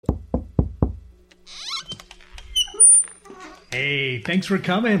Hey, thanks for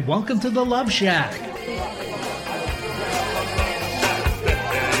coming. Welcome to the Love Shack.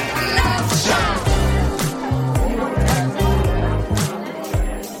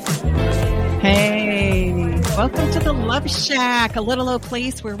 Hey, welcome to the Love Shack, a little old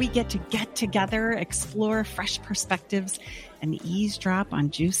place where we get together, explore fresh perspectives, and eavesdrop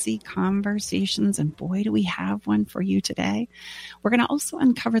on juicy conversations. And boy, do we have one for you today. We're going to also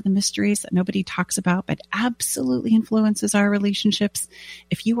uncover the mysteries that nobody talks about, but absolutely influences our relationships.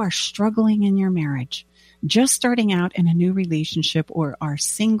 If you are struggling in your marriage, just starting out in a new relationship, or are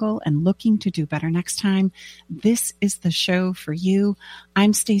single and looking to do better next time, this is the show for you.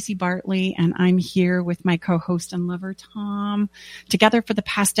 I'm Stacey Bartley, and I'm here with my co-host and lover, Tom. Together for the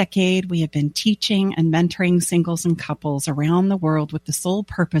past decade, we have been teaching and mentoring singles and couples around the world with the sole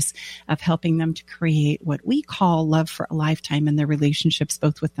purpose of helping them to create what we call love for a lifetime in their relationships,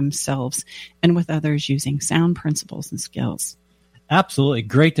 both with themselves and with others, using sound principles and skills. Absolutely.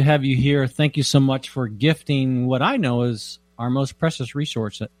 Great to have you here. Thank you so much for gifting what I know is our most precious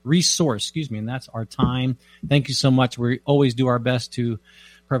resource, and that's our time. Thank you so much. We always do our best to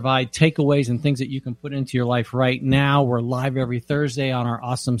provide takeaways and things that you can put into your life right now. We're live every Thursday on our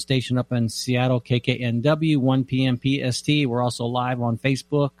awesome station up in Seattle, KKNW, 1 p.m. PST. We're also live on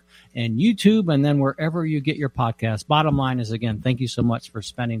Facebook and YouTube, and then wherever you get your podcast. Bottom line is, again, thank you so much for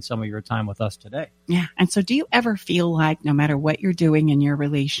spending some of your time with us today. Yeah. And so do you ever feel like no matter what you're doing in your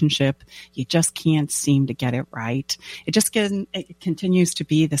relationship, you just can't seem to get it right? It continues to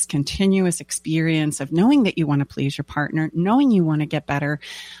be this continuous experience of knowing that you want to please your partner, knowing you want to get better,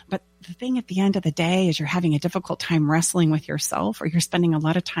 but the thing at the end of the day is you're having a difficult time wrestling with yourself, or you're spending a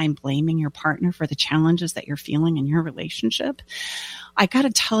lot of time blaming your partner for the challenges that you're feeling in your relationship. I got to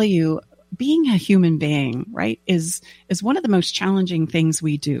tell you, being a human being, right, is one of the most challenging things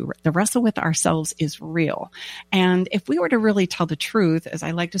we do. The wrestle with ourselves is real. And if we were to really tell the truth, as I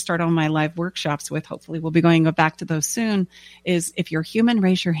like to start all my live workshops with, hopefully we'll be going back to those soon, is if you're human,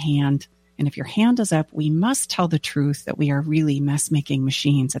 raise your hand. And if your hand is up, we must tell the truth that we are really mess-making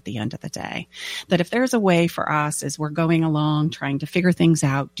machines at the end of the day. That if there's a way for us as we're going along, trying to figure things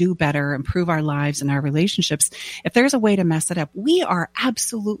out, do better, improve our lives and our relationships, if there's a way to mess it up, we are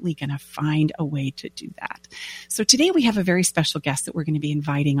absolutely going to find a way to do that. So today we have a very special guest that we're going to be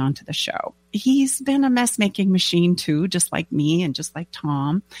inviting onto the show. He's been a mess-making machine too, just like me and just like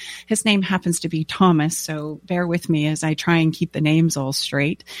Tom. His name happens to be Thomas, so bear with me as I try and keep the names all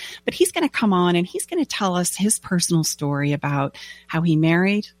straight. But he's going to come on and he's going to tell us his personal story about how he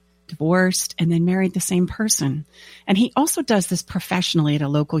married, divorced, and then married the same person. And he also does this professionally at a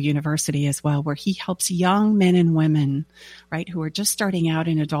local university as well, where he helps young men and women, right, who are just starting out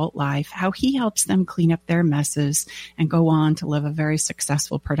in adult life, how he helps them clean up their messes and go on to live a very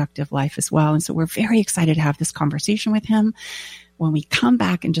successful, productive life as well. And so we're very excited to have this conversation with him when we come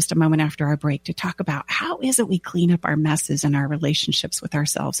back in just a moment after our break to talk about how is it we clean up our messes in our relationships with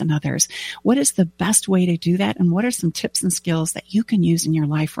ourselves and others. What is the best way to do that? And what are some tips and skills that you can use in your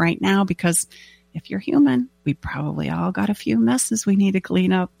life right now? Because if you're human, we probably all got a few messes we need to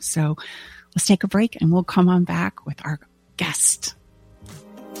clean up. So let's take a break and we'll come on back with our guest.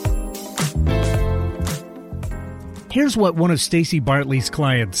 Here's what one of Stacey Bartley's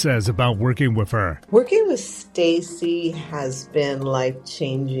clients says about working with her. Working with Stacey has been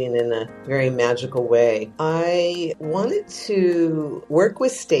life-changing in a very magical way. I wanted to work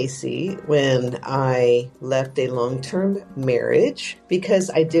with Stacey when I left a long-term marriage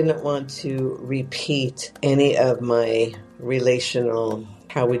because I didn't want to repeat any of my relational,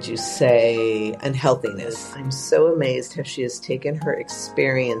 how would you say, unhealthiness. I'm so amazed how she has taken her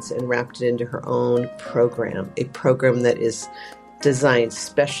experience and wrapped it into her own program, a program that is designed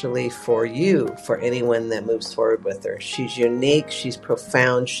specially for you, for anyone that moves forward with her. She's unique, she's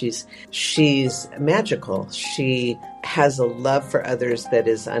profound, she's magical. She has a love for others that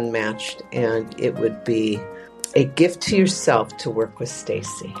is unmatched, and it would be a gift to yourself to work with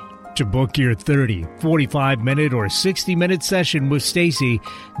Stacey. To book your 30, 45-minute, or 60-minute session with Stacey,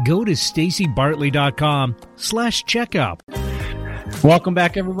 go to staceybartley.com/checkup. Welcome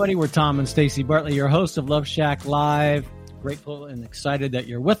back, everybody. We're Tom and Stacey Bartley, your host of Love Shack Live. Grateful and excited that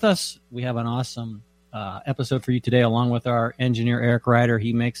you're with us. We have an awesome episode for you today, along with our engineer, Eric Ryder.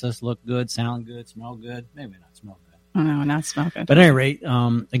 He makes us look good, sound good, smell good. Maybe not smell good. Oh, no, not smell good. But at any rate,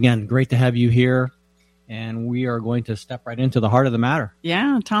 again, great to have you here. And we are going to step right into the heart of the matter.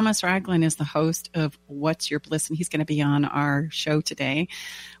 Yeah, Thomas Ragland is the host of What's Your Bliss, and he's going to be on our show today,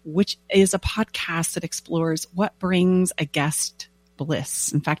 which is a podcast that explores what brings a guest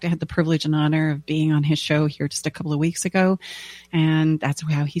bliss. In fact, I had the privilege and honor of being on his show here just a couple of weeks ago. And that's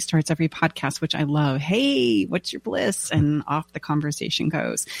how he starts every podcast, which I love. Hey, what's your bliss? And off the conversation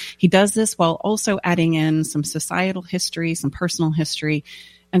goes. He does this while also adding in some societal history, some personal history,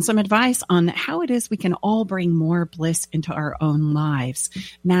 and some advice on how it is we can all bring more bliss into our own lives.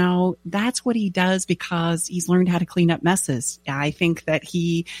 Now, that's what he does because he's learned how to clean up messes. I think that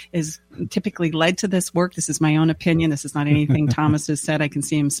he is typically led to this work. This is my own opinion. This is not anything Thomas has said. I can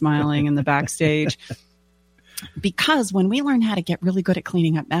see him smiling in the backstage. Because when we learn how to get really good at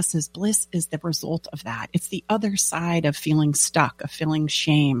cleaning up messes, bliss is the result of that. It's the other side of feeling stuck, of feeling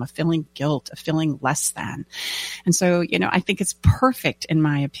shame, of feeling guilt, of feeling less than. And so, I think it's perfect, in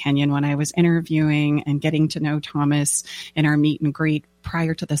my opinion, when I was interviewing and getting to know Thomas in our meet and greet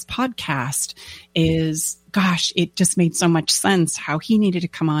prior to this podcast is, gosh, it just made so much sense how he needed to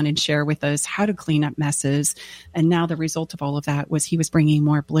come on and share with us how to clean up messes. And now the result of all of that was he was bringing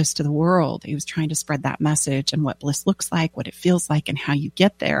more bliss to the world. He was trying to spread that message and what bliss looks like, what it feels like, and how you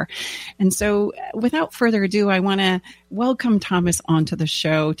get there. And so without further ado, I want to welcome Thomas onto the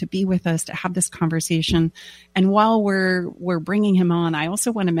show to be with us, to have this conversation. And while we're bringing him on, I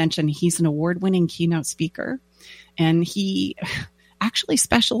also want to mention he's an award-winning keynote speaker, and he actually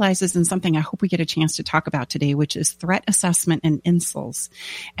specializes in something I hope we get a chance to talk about today, which is threat assessment and INSLs.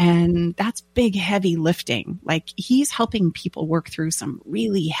 And that's big, heavy lifting. Like, he's helping people work through some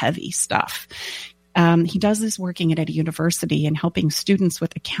really heavy stuff. He does this working at a university and helping students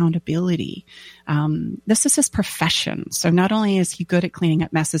with accountability. This is his profession. So not only is he good at cleaning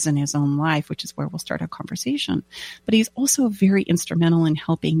up messes in his own life, which is where we'll start our conversation, but he's also very instrumental in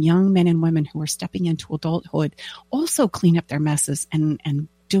helping young men and women who are stepping into adulthood also clean up their messes and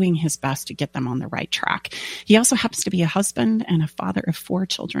doing his best to get them on the right track. He also happens to be a husband and a father of 4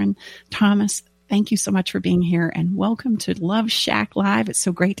 children. Thomas, thank you so much for being here, and welcome to Love Shack Live. It's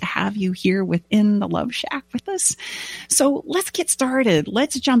so great to have you here within the Love Shack with us. So let's get started.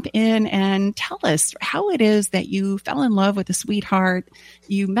 Let's jump in and tell us how it is that you fell in love with a sweetheart.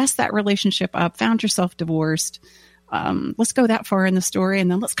 You messed that relationship up, found yourself divorced. Let's go that far in the story,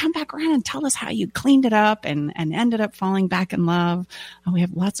 and then let's come back around and tell us how you cleaned it up and ended up falling back in love. We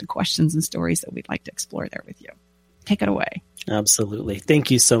have lots of questions and stories that we'd like to explore there with you. Take it away. Absolutely.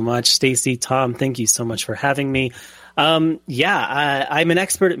 Thank you so much, Stacy. Tom, thank you so much for having me. I'm an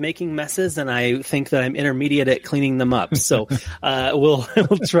expert at making messes, and I think that I'm intermediate at cleaning them up. So we'll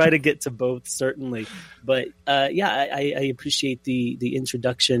try to get to both, certainly. But I appreciate the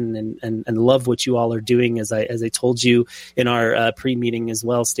introduction and love what you all are doing. As I told you in our pre-meeting as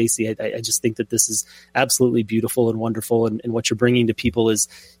well, Stacy, I just think that this is absolutely beautiful and wonderful, and what you're bringing to people is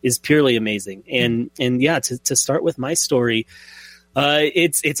purely amazing. And to start with my story.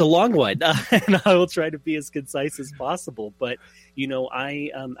 It's a long one, and I will try to be as concise as possible. But,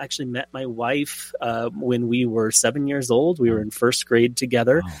 I actually met my wife when we were 7 years old. We were in first grade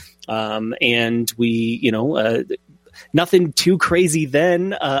together. Wow. And we, nothing too crazy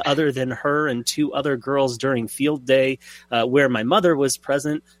then, other than her and 2 other girls during field day, where my mother was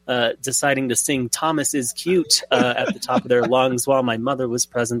present, deciding to sing "Thomas is Cute" at the top of their lungs while my mother was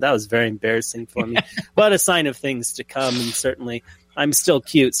present. That was very embarrassing for me, but a sign of things to come. And certainly I'm still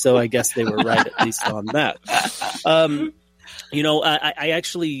cute, so I guess they were right, at least on that. I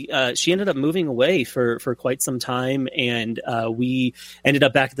actually, she ended up moving away for quite some time, and we ended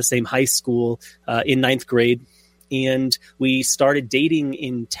up back at the same high school in 9th grade. And we started dating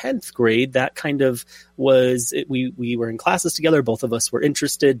in 10th grade. That kind of was, we were in classes together. Both of us were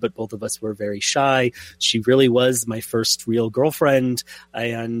interested, but both of us were very shy. She really was my first real girlfriend.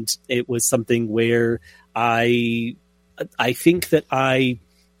 And it was something where I think that I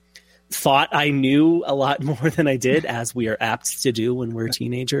thought I knew a lot more than I did, as we are apt to do when we're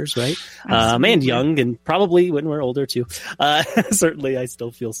teenagers, right? And young, and probably when we're older too. Certainly, I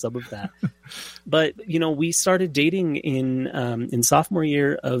still feel some of that. But we started dating in sophomore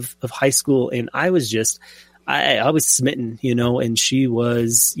year of high school, and I was just. I was smitten, and she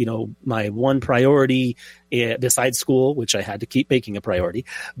was, my one priority besides school, which I had to keep making a priority.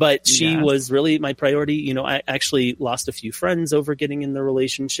 But she was really my priority. I actually lost a few friends over getting in the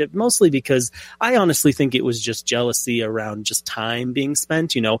relationship, mostly because I honestly think it was just jealousy around just time being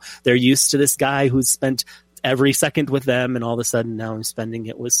spent. They're used to this guy who's spent every second with them, and all of a sudden now I'm spending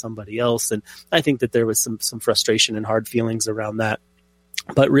it with somebody else. And I think that there was some frustration and hard feelings around that.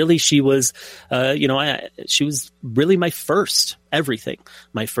 But really, she was, she was really my first everything,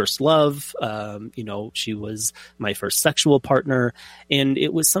 my first love. She was my first sexual partner, and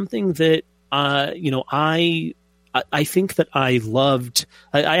it was something that, I I think that I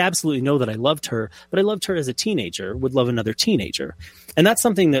absolutely know that I loved her, but I loved her as a teenager, would love another teenager. And that's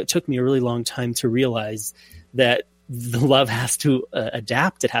something that took me a really long time to realize, that the love has to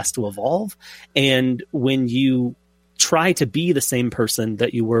adapt. It has to evolve. And when you try to be the same person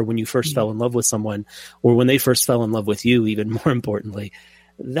that you were when you first fell in love with someone, or when they first fell in love with you, even more importantly,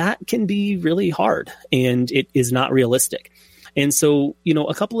 that can be really hard, and it is not realistic. And so,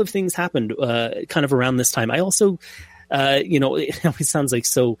 a couple of things happened kind of around this time. I also, it always sounds like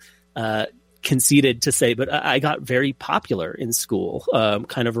so conceited to say, but I got very popular in school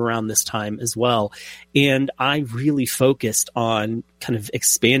kind of around this time as well. And I really focused on kind of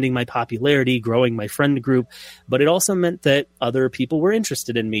expanding my popularity, growing my friend group. But it also meant that other people were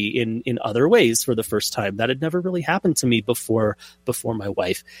interested in me in other ways for the first time. That had never really happened to me before my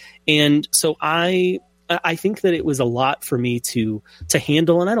wife. And so I think that it was a lot for me to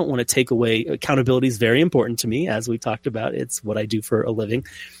handle, and I don't want to take away. Accountability is very important to me, as we talked about. It's what I do for a living.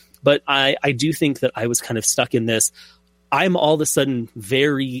 But I do think that I was kind of stuck in this. I'm all of a sudden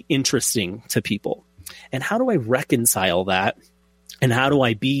very interesting to people. And how do I reconcile that? And how do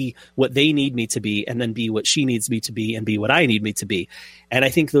I be what they need me to be, and then be what she needs me to be, and be what I need me to be? And I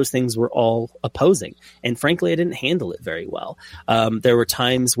think those things were all opposing. And frankly, I didn't handle it very well. There were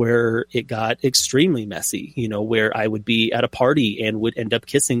times where it got extremely messy, where I would be at a party and would end up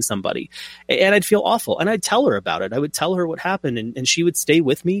kissing somebody. And I'd feel awful. And I'd tell her about it. I would tell her what happened, and she would stay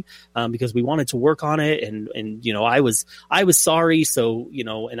with me because we wanted to work on it. And I was sorry. So,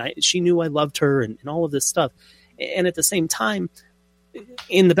 and she knew I loved her, and all of this stuff. And at the same time,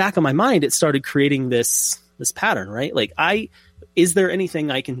 in the back of my mind, it started creating this pattern, right? Like, is there anything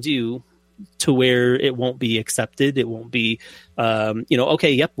I can do to where it won't be accepted? It won't be,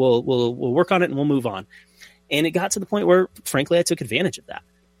 okay, yep, we'll work on it and we'll move on. And it got to the point where, frankly, I took advantage of that.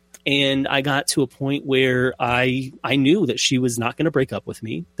 And I got to a point where I knew that she was not going to break up with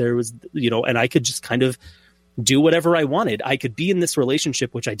me. There was, and I could just kind of do whatever I wanted. I could be in this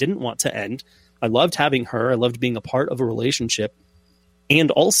relationship, which I didn't want to end. I loved having her. I loved being a part of a relationship. And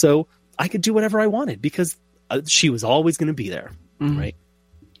also, I could do whatever I wanted because she was always going to be there, right?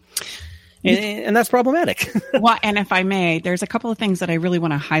 And that's problematic. Well, and if I may, there's a couple of things that I really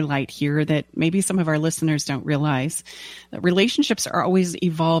want to highlight here that maybe some of our listeners don't realize. That relationships are always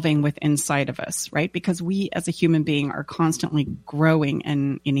evolving with inside of us, right? Because we as a human being are constantly growing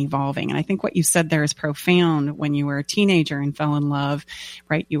and evolving. And I think what you said there is profound. When you were a teenager and fell in love,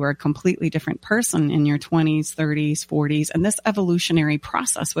 right? You were a completely different person in your 20s, 30s, 40s. And this evolutionary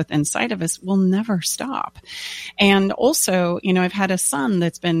process with inside of us will never stop. And also, I've had a son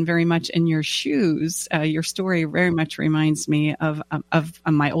that's been very much in your shoes. Your story very much reminds me of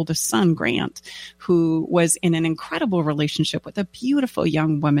my oldest son, Grant, who was in an incredible relationship with a beautiful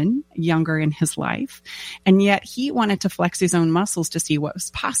young woman, younger in his life. And yet he wanted to flex his own muscles to see what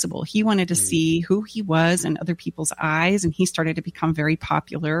was possible. He wanted to see who he was in other people's eyes. And he started to become very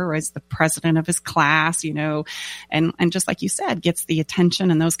popular as the president of his class, and just like you said, gets the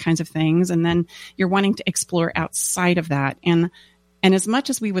attention and those kinds of things. And then you're wanting to explore outside of that. And as much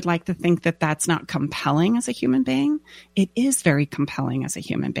as we would like to think that that's not compelling as a human being, it is very compelling as a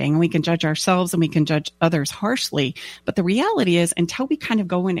human being. And we can judge ourselves and we can judge others harshly. But the reality is, until we kind of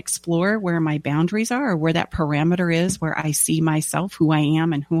go and explore where my boundaries are, or where that parameter is, where I see myself, who I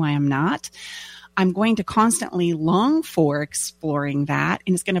am and who I am not, I'm going to constantly long for exploring that.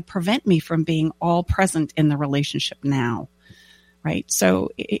 And it's going to prevent me from being all present in the relationship now. Right. So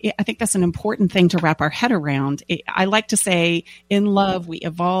I think that's an important thing to wrap our head around. I like to say in love, we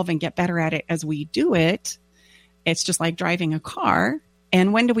evolve and get better at it as we do it. It's just like driving a car.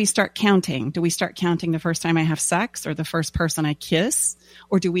 And when do we start counting? Do we start counting the first time I have sex, or the first person I kiss?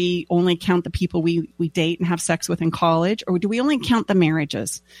 Or do we only count the people we date and have sex with in college? Or do we only count the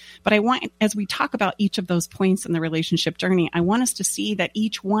marriages? But I want, as we talk about each of those points in the relationship journey, I want us to see that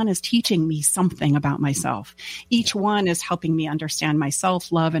each one is teaching me something about myself. Each one is helping me understand myself,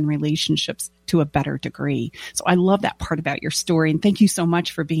 love, and relationships to a better degree. So I love that part about your story. And thank you so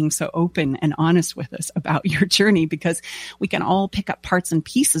much for being so open and honest with us about your journey, because we can all pick up parts and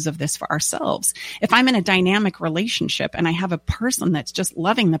pieces of this for ourselves. If I'm in a dynamic relationship and I have a person that's just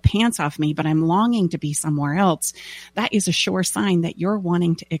loving the pants off me, but I'm longing to be somewhere else, that is a sure sign that you're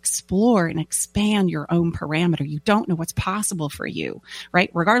wanting to explore and expand your own parameter. You don't know what's possible for you, right?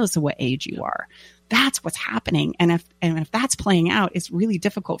 Regardless of what age you are. That's what's happening. And if that's playing out, it's really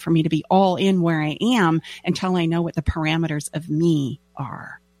difficult for me to be all in where I am until I know what the parameters of me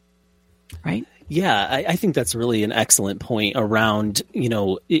are. Right? Yeah, I think that's really an excellent point around,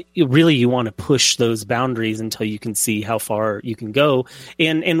 really you want to push those boundaries until you can see how far you can go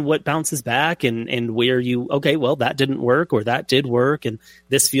and what bounces back and where okay, well, that didn't work or that did work and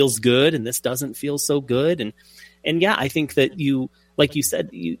this feels good and this doesn't feel so good. And yeah, I think that like you said,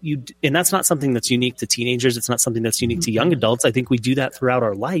 you and that's not something that's unique to teenagers. It's not something that's unique to young adults. I think we do that throughout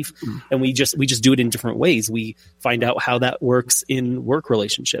our life, and we just do it in different ways. We find out how that works in work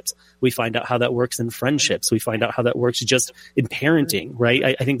relationships. We find out how that works in friendships. We find out how that works just in parenting,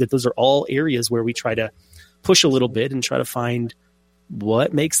 right? I think that those are all areas where we try to push a little bit and try to find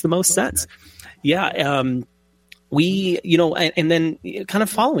what makes the most sense. Yeah. And then kind of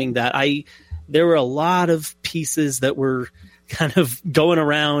following that, there were a lot of pieces that were kind of going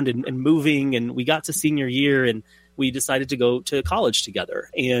around and moving, and we got to senior year and we decided to go to college together,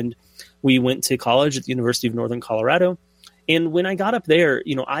 and we went to college at the University of Northern Colorado. And when I got up there,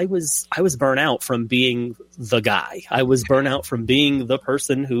 I was burnt out from being the guy. I was burnt out from being the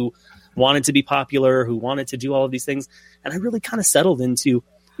person who wanted to be popular, who wanted to do all of these things. And I really kind of settled into,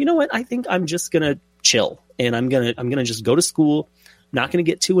 you know what, I think I'm just going to chill, and I'm going to just go to school, not going to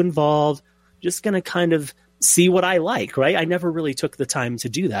get too involved, just going to kind of see what I like, right? I never really took the time to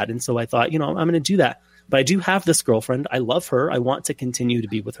do that. And so I thought, I'm going to do that. But I do have this girlfriend. I love her. I want to continue to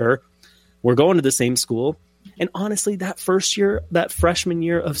be with her. We're going to the same school. And honestly, that first year, that freshman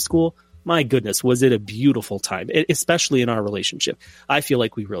year of school, my goodness, was it a beautiful time, especially in our relationship. I feel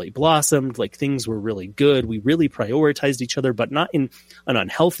like we really blossomed, like things were really good. We really prioritized each other, but not in an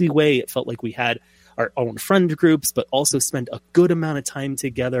unhealthy way. It felt like we had our own friend groups, but also spent a good amount of time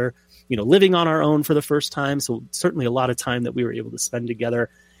together, living on our own for the first time. So certainly a lot of time that we were able to spend together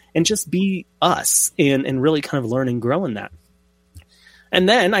and just be us and really kind of learn and grow in that. And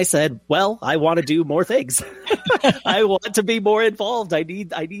then I said, well, I want to do more things. I want to be more involved. I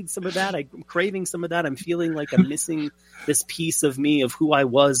need some of that. I'm craving some of that. I'm feeling like I'm missing this piece of me, of who I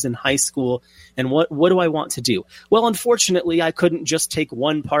was in high school. And what do I want to do? Well, unfortunately, I couldn't just take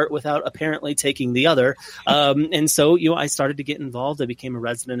one part without apparently taking the other. And so, I started to get involved. I became a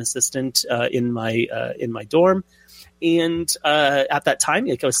resident assistant in my dorm. And at that time,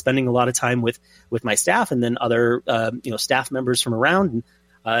 I was spending a lot of time with my staff and then other staff members from around, and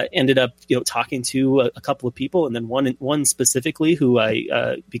ended up talking to a couple of people, and then one specifically who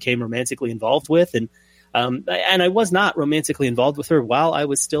I became romantically involved with, and I was not romantically involved with her while I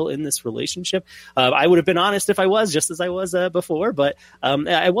was still in this relationship. I would have been honest if I was, just as I was before, but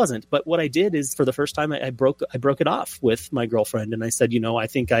I wasn't. But what I did is, for the first time, I broke it off with my girlfriend, and I said, I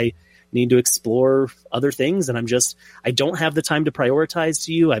think I need to explore other things, and I don't have the time to prioritize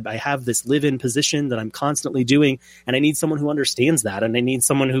to you. I have this live-in position that I'm constantly doing, and I need someone who understands that, and I need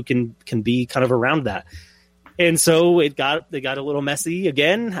someone who can be kind of around that. And so it got a little messy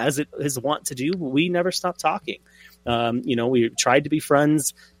again, as it is wont to do. We never stopped talking. We tried to be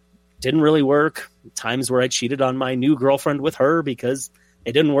friends, didn't really work. Times where I cheated on my new girlfriend with her because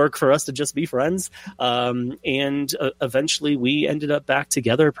it didn't work for us to just be friends. And eventually we ended up back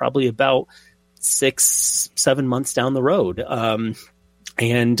together probably about 6-7 months down the road.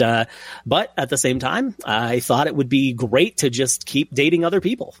 But at the same time, I thought it would be great to just keep dating other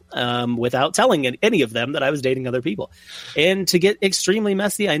people, without telling any of them that I was dating other people. And to get extremely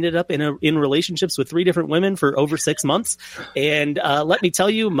messy, I ended up in relationships with 3 different women for over 6 months. And, let me tell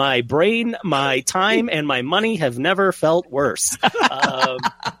you, my brain, my time, and my money have never felt worse.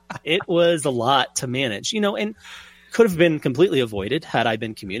 It was a lot to manage, and could have been completely avoided had I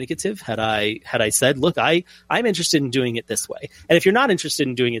been communicative, had I said, look, I'm interested in doing it this way. And if you're not interested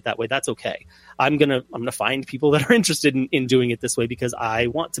in doing it that way, that's okay. I'm going to find people that are interested in doing it this way, because I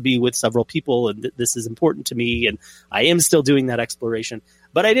want to be with several people, and this is important to me. And I am still doing that exploration,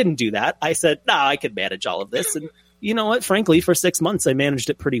 but I didn't do that. I said, I could manage all of this. And you know what? Frankly, for 6 months, I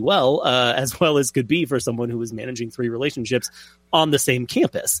managed it pretty well as could be for someone who was managing 3 relationships on the same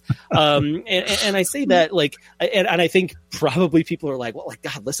campus. And I say that and I think probably people are like, well,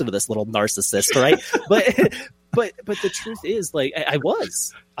 God, listen to this little narcissist, right? But the truth is,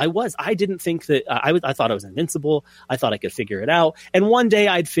 I didn't think that I thought I was invincible. I thought I could figure it out. And one day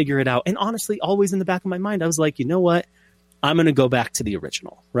I'd figure it out. And honestly, always in the back of my mind, I was like, you know what? I'm going to go back to the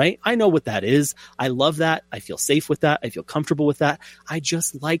original, right? I know what that is. I love that. I feel safe with that. I feel comfortable with that. I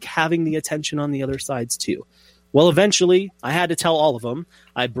just like having the attention on the other sides too. Well, eventually I had to tell all of them.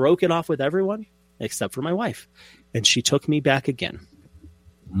 I broke it off with everyone except for my wife, and she took me back again.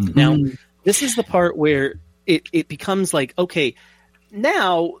 Mm-hmm. Now, this is the part where it becomes like, okay,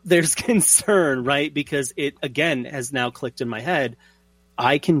 now there's concern, right? Because it, again, has now clicked in my head.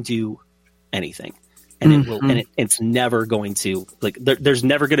 I can do anything. And it will, and it's never going to there's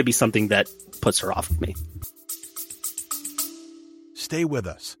never going to be something that puts her off of me. Stay with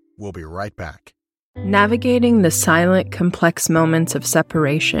us. We'll be right back. Navigating the silent, complex moments of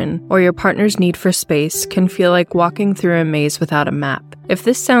separation or your partner's need for space can feel like walking through a maze without a map. If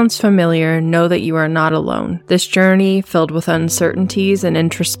this sounds familiar, know that you are not alone. This journey, filled with uncertainties and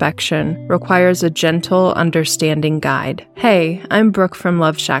introspection, requires a gentle, understanding guide. Hey, I'm Brooke from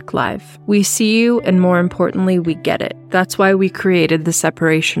Love Shack Live. We see you, and more importantly, we get it. That's why we created the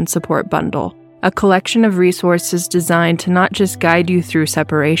Separation Support Bundle, a collection of resources designed to not just guide you through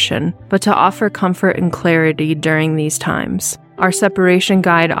separation, but to offer comfort and clarity during these times. Our separation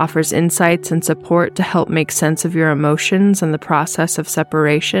guide offers insights and support to help make sense of your emotions and the process of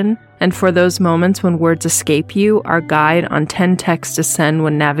separation. And for those moments when words escape you, our guide on 10 texts to send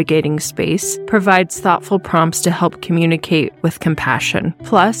when navigating space provides thoughtful prompts to help communicate with compassion,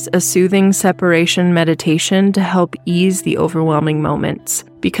 plus a soothing separation meditation to help ease the overwhelming moments.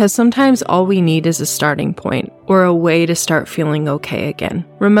 Because sometimes all we need is a starting point, or a way to start feeling okay again.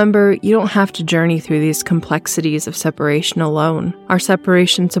 Remember, you don't have to journey through these complexities of separation alone. Our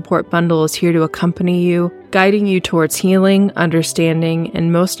Separation Support Bundle is here to accompany you, guiding you towards healing, understanding,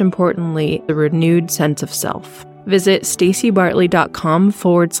 and most importantly, the renewed sense of self. Visit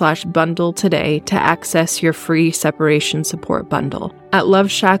stacybartley.com/bundle today to access your free separation support bundle. At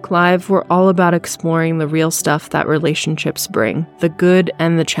Love Shack Live, we're all about exploring the real stuff that relationships bring, the good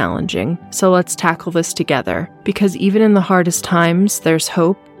and the challenging. So let's tackle this together, because even in the hardest times, there's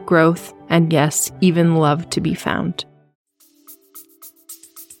hope, growth, and yes, even love to be found.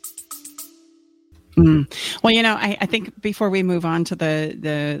 Well, I think before we move on to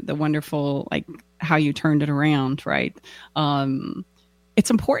the wonderful, like how you turned it around, right? It's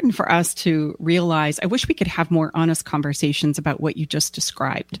important for us to realize, I wish we could have more honest conversations about what you just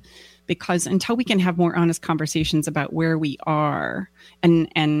described, because until we can have more honest conversations about where we are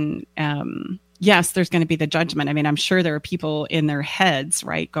and yes, there's going to be the judgment. I mean, I'm sure there are people in their heads,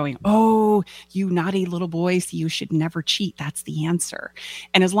 right, going, oh, you naughty little boy, so you should never cheat. That's the answer.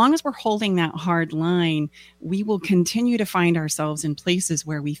 And as long as we're holding that hard line, we will continue to find ourselves in places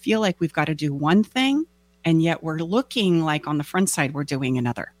where we feel like we've got to do one thing, and yet we're looking like on the front side, we're doing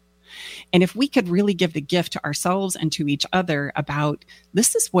another. And if we could really give the gift to ourselves and to each other about,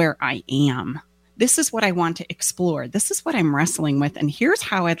 this is where I am. This is what I want to explore. This is what I'm wrestling with. And here's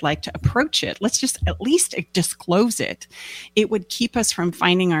how I'd like to approach it. Let's just at least disclose it. It would keep us from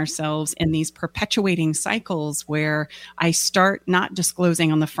finding ourselves in these perpetuating cycles where I start not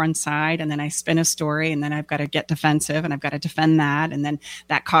disclosing on the front side, and then I spin a story, and then I've got to get defensive, and I've got to defend that. And then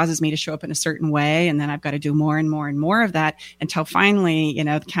that causes me to show up in a certain way. And then I've got to do more and more and more of that until finally,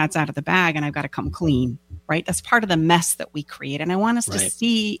 the cat's out of the bag and I've got to come clean. Right? That's part of the mess that we create. And I want us to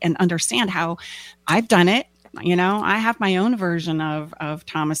see and understand how I've done it. I have my own version of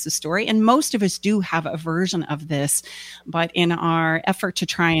Thomas's story, and most of us do have a version of this. But in our effort to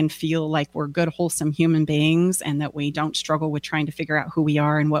try and feel like we're good, wholesome human beings, and that we don't struggle with trying to figure out who we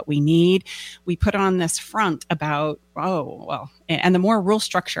are and what we need, we put on this front about, and the more rule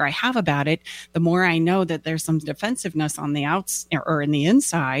structure I have about it, the more I know that there's some defensiveness on the outs or in the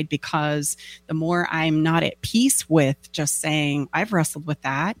inside, because the more I'm not at peace with just saying, I've wrestled with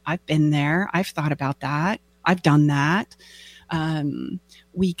that. I've been there. I've thought about that. I've done that.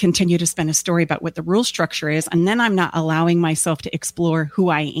 We continue to spin a story about what the rule structure is, and then I'm not allowing myself to explore who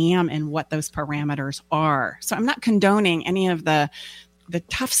I am and what those parameters are. So I'm not condoning any of the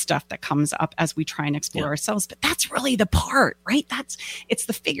tough stuff that comes up as we try and explore ourselves, but that's really the part, right? It's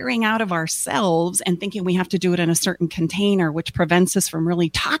the figuring out of ourselves and thinking we have to do it in a certain container, which prevents us from really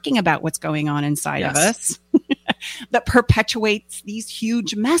talking about what's going on inside of us, that perpetuates these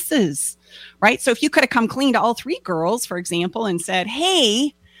huge messes, right? So if you could have come clean to all three girls, for example, and said,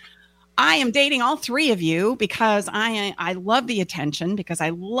 hey, I am dating all three of you because I love the attention, because I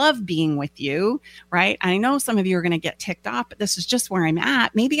love being with you, right? I know some of you are going to get ticked off, but this is just where I'm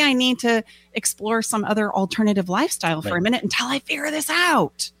at. Maybe I need to explore some other alternative lifestyle for a minute until I figure this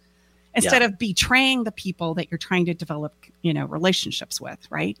out, instead of betraying the people that you're trying to develop, relationships with,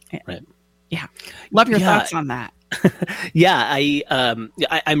 right? Right. Yeah. Love your thoughts on that.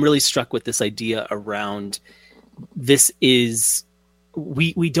 I'm really struck with this idea around this is,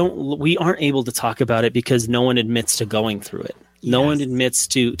 we aren't able to talk about it because no one admits to going through it. No one admits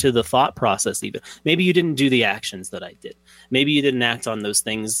to the thought process even. Maybe you didn't do the actions that I did. Maybe you didn't act on those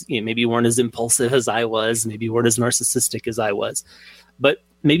things. Maybe you weren't as impulsive as I was. Maybe you weren't as narcissistic as I was. But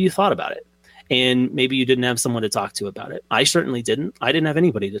maybe you thought about it. and maybe you didn't have someone to talk to about it. I certainly didn't. I didn't have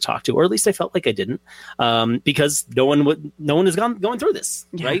anybody to talk to, or at least I felt like I didn't, because no one is going through this,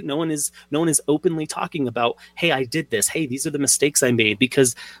 right? No one is openly talking about, hey, I did this. Hey, these are the mistakes I made,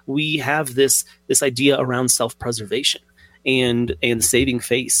 because we have this idea around self-preservation and saving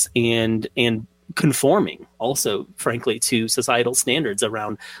face and conforming also, frankly, to societal standards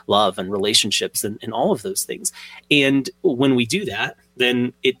around love and relationships and all of those things. And when we do that,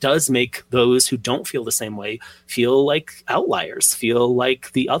 then it does make those who don't feel the same way feel like outliers, feel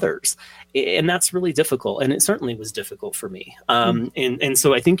like the others. And that's really difficult. And it certainly was difficult for me. And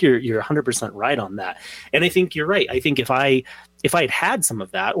so I think you're 100% right on that. And I think you're right. I think if I had some of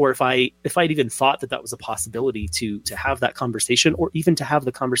that, or if I'd even thought that was a possibility to have that conversation, or even to have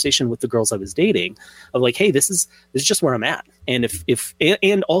the conversation with the girls I was dating of like, hey, this is just where I'm at. And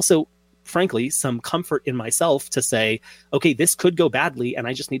and also, frankly, some comfort in myself to say, okay, this could go badly and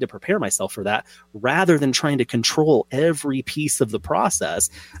I just need to prepare myself for that, rather than trying to control every piece of the process.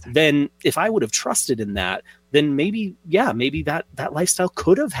 Then if I would have trusted in that, then maybe that lifestyle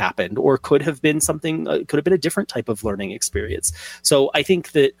could have happened, or could have been something, could have been a different type of learning experience. So I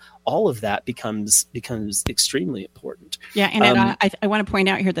think that all of that becomes extremely important. Yeah. And I want to point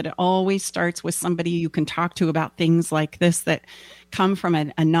out here that it always starts with somebody you can talk to about things like this that come from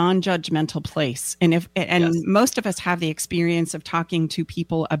a non-judgmental place. And most of us have the experience of talking to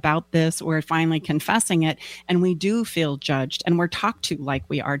people about this, or finally confessing it, and we do feel judged, and we're talked to like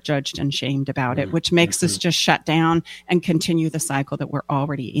we are judged and shamed about it, which makes us just shut down and continue the cycle that we're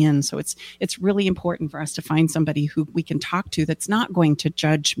already in. So it's really important for us to find somebody who we can talk to that's not going to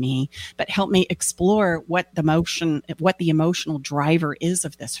judge me, but help me explore what the emotional driver is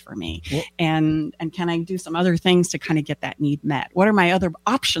of this for me. Well, and can I do some other things to kind of get that need met? What are my other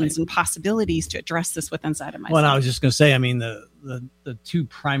options and possibilities to address this with inside of myself? Well, I was just going to say, I mean, the two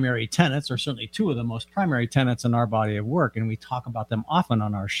primary tenets, or certainly two of the most primary tenets in our body of work, and we talk about them often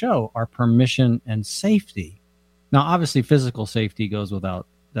on our show, are permission and safety. Now, obviously, physical safety goes without.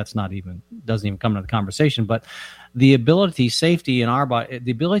 Doesn't even come into the conversation. But the ability, safety in our body,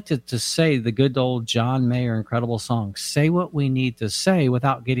 the ability to say the good old John Mayer incredible song, say what we need to say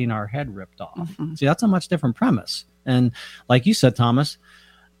without getting our head ripped off. Mm-hmm. See, that's a much different premise. And like you said, Thomas,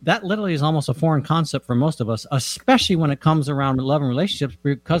 that literally is almost a foreign concept for most of us, especially when it comes around love and relationships,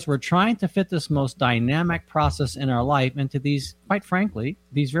 because we're trying to fit this most dynamic process in our life into these, quite frankly,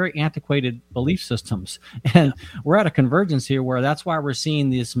 these very antiquated belief systems. And we're at a convergence here where that's why we're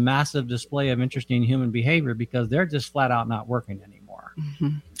seeing this massive display of interesting human behavior, because they're just flat out not working anymore.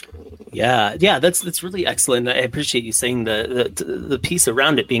 Mm-hmm. Yeah, that's really excellent. I appreciate you saying the piece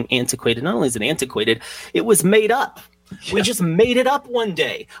around it being antiquated. Not only is it antiquated, it was made up. We just made it up one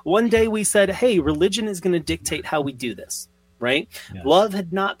day. One day we said, hey, religion is going to dictate how we do this, right? Yes. Love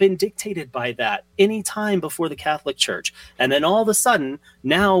had not been dictated by that any time before the Catholic Church. And then all of a sudden,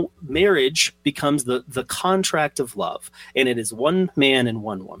 now marriage becomes the contract of love. And it is one man and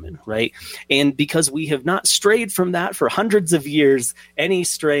one woman, right? And because we have not strayed from that for hundreds of years, any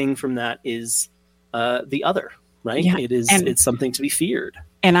straying from that is the other, right? Yeah. It's something to be feared.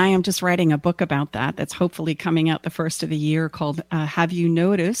 And I am just writing a book about that that's hopefully coming out the first of the year, called Have You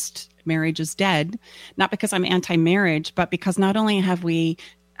Noticed Marriage is Dead? Not because I'm anti-marriage, but because not only have we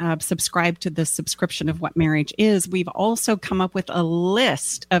subscribed to the subscription of what marriage is, we've also come up with a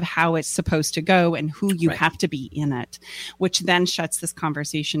list of how it's supposed to go and who you have to be in it, which then shuts this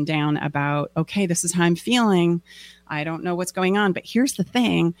conversation down about, okay, this is how I'm feeling. I don't know what's going on. But here's the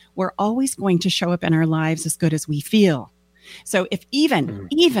thing. We're always going to show up in our lives as good as we feel. So if even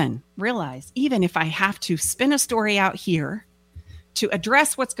if I have to spin a story out here to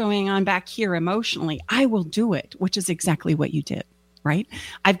address what's going on back here emotionally, I will do it, which is exactly what you did, right?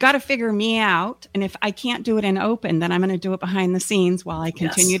 I've got to figure me out. And if I can't do it in open, then I'm going to do it behind the scenes while I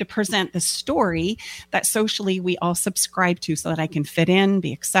continue to present the story that socially we all subscribe to, so that I can fit in,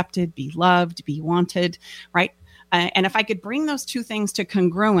 be accepted, be loved, be wanted, right? And if I could bring those two things to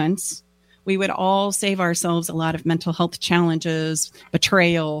congruence, we would all save ourselves a lot of mental health challenges,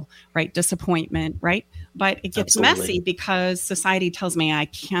 betrayal, right? Disappointment, right? But it gets messy because society tells me I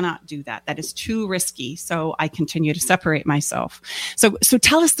cannot do that. That is too risky. So I continue to separate myself. So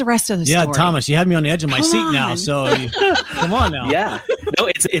tell us the rest of the story. Yeah, Thomas, you had me on the edge of my seat now. So come on now. Yeah. No,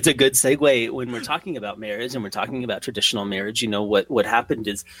 it's a good segue when we're talking about marriage and we're talking about traditional marriage. You know, what happened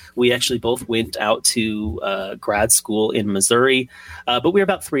is we actually both went out to grad school in Missouri, but we were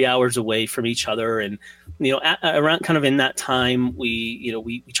about 3 hours away from each other. And, you know, around kind of in that time,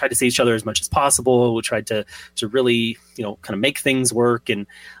 we tried to see each other as much as possible. We tried to really, kind of make things work. And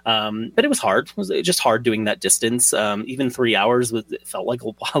but it was hard. It was just hard doing that distance. Even 3 hours it felt like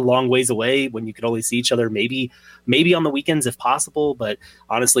a long ways away when you could only see each other maybe on the weekends if possible, but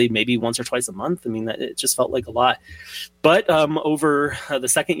honestly she once or twice a month. I mean, it just felt like a lot. But over the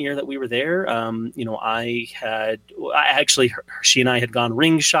second year that we were there, she and I had gone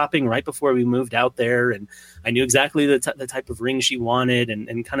ring shopping right before we moved out there, and I knew exactly the type of ring she wanted,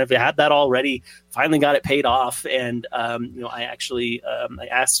 and kind of had that already. Finally got it paid off, and I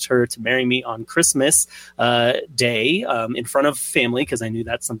asked her to marry me on Christmas Day in front of family, because I knew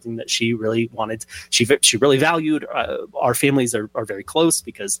that's something that she really wanted. She really valued. Our families are very close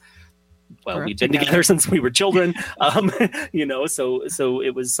because, well, we've been together since we were children, so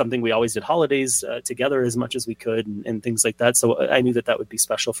it was something we always did holidays together as much as we could, and things like that. So I knew that would be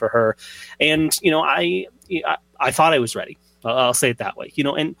special for her. And, I thought I was ready. I'll say it that way,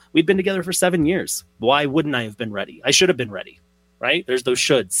 and we'd been together for 7 years. Why wouldn't I have been ready? I should have been ready, right? There's those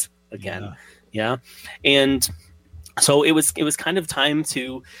shoulds again. Yeah. And so it was kind of time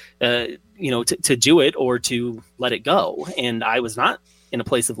to do it or to let it go. And I was not in a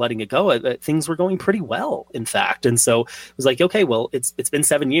place of letting it go. Things were going pretty well, in fact. And so it was like, okay, well, it's been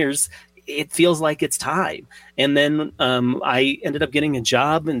 7 years. It feels like it's time. And then I ended up getting a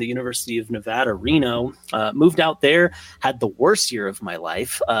job in the University of Nevada, Reno, moved out there, had the worst year of my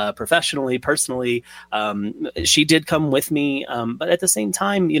life, professionally, personally. She did come with me. But at the same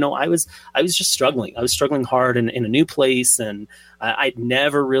time, I was just struggling. I was struggling hard in a new place, and I'd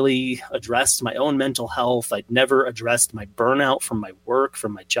never really addressed my own mental health. I'd never addressed my burnout from my work,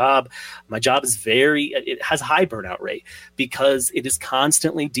 from my job. My job it has a high burnout rate because it is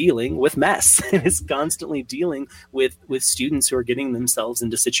constantly dealing with mess. It is constantly dealing with students who are getting themselves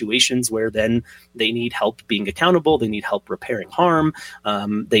into situations where then they need help being accountable. They need help repairing harm.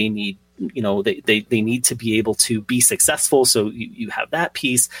 They need they need to be able to be successful. So you have that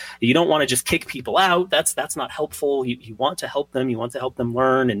piece. You don't want to just kick people out. That's not helpful. You want to help them. You want to help them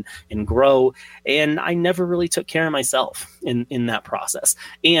learn and grow. And I never really took care of myself in that process.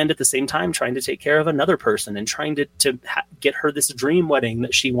 And at the same time, trying to take care of another person and trying to get her this dream wedding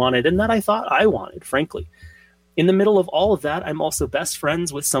that she wanted and that I thought I wanted, frankly. In the middle of all of that, I'm also best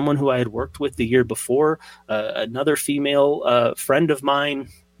friends with someone who I had worked with the year before, another female friend of mine.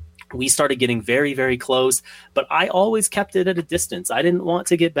 We started getting very, very close, but I always kept it at a distance. I didn't want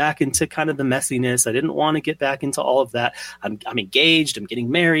to get back into kind of the messiness. I didn't want to get back into all of that. I'm engaged. I'm getting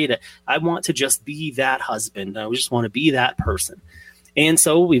married. I want to just be that husband. I just want to be that person. And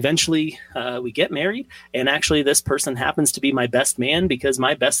so eventually we get married, and actually this person happens to be my best man because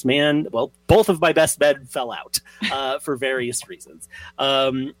my best man, well, both of my best men fell out for various reasons.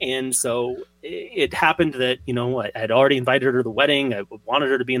 And so it happened that, I had already invited her to the wedding. I wanted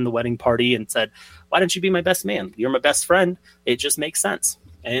her to be in the wedding party and said, why don't you be my best man? You're my best friend. It just makes sense.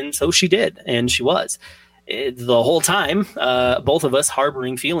 And so she did, and she was. The whole time, both of us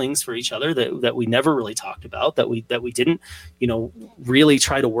harboring feelings for each other that we never really talked about, that we didn't, really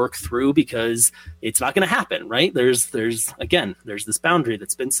try to work through because it's not going to happen, right? There's this boundary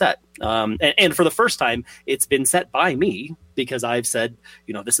that's been set, and for the first time, it's been set by me because I've said,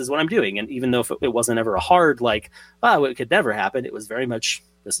 this is what I'm doing, and even though it wasn't ever a hard it could never happen, it was very much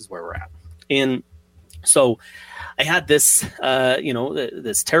this is where we're at, and so I had this,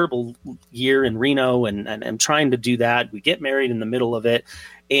 this terrible year in Reno, and I'm trying to do that. We get married in the middle of it.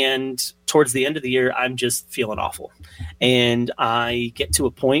 And towards the end of the year, I'm just feeling awful. And I get to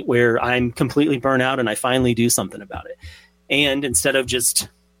a point where I'm completely burnt out, and I finally do something about it. And instead of just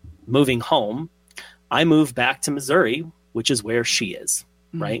moving home, I move back to Missouri, which is where she is.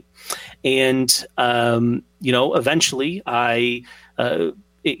 Mm-hmm. Right. And, eventually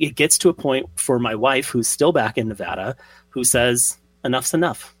it gets to a point for my wife, who's still back in Nevada, who says, enough's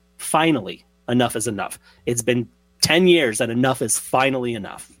enough. Finally, enough is enough. It's been 10 years and enough is finally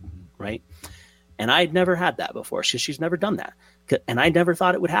enough. Right. And I'd never had that before. She's never done that. And I never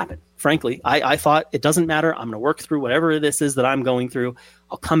thought it would happen. Frankly, I thought it doesn't matter. I'm going to work through whatever this is that I'm going through.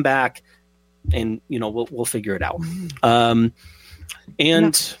 I'll come back and, we'll figure it out.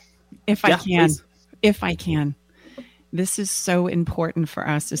 If I can. This is so important for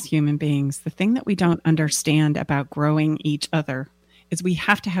us as human beings. The thing that we don't understand about growing each other is we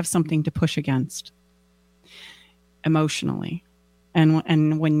have to have something to push against emotionally.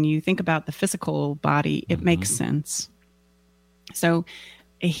 And when you think about the physical body, it makes sense. So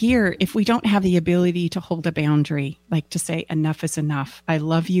here, if we don't have the ability to hold a boundary, like to say enough is enough, I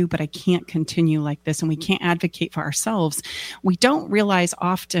love you, but I can't continue like this, and we can't advocate for ourselves, we don't realize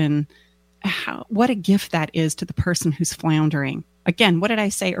often what a gift that is to the person who's floundering. Again, what did I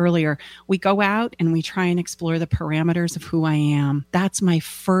say earlier? We go out and we try and explore the parameters of who I am. That's my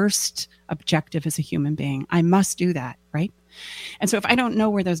first objective as a human being. I must do that, right? And so if I don't know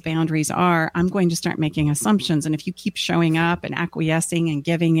where those boundaries are, I'm going to start making assumptions. And if you keep showing up and acquiescing and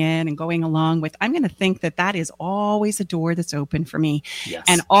giving in and going along with, I'm going to think that that is always a door that's open for me. Yes.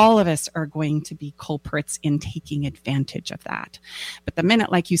 And all of us are going to be culprits in taking advantage of that. But the minute,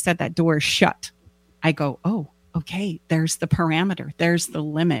 like you said, that door is shut, I go, oh, okay, there's the parameter, there's the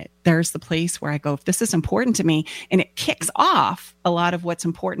limit, there's the place where I go, if this is important to me, and it kicks off a lot of what's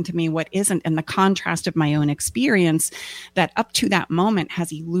important to me, what isn't, and the contrast of my own experience that up to that moment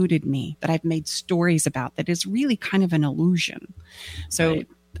has eluded me, that I've made stories about, that is really kind of an illusion. So right.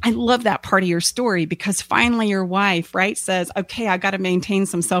 I love that part of your story, because finally your wife, right, says, okay, I got to maintain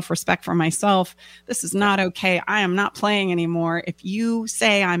some self-respect for myself. This is not okay. I am not playing anymore. If you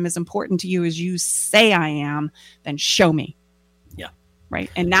say I'm as important to you as you say I am, then show me. Yeah.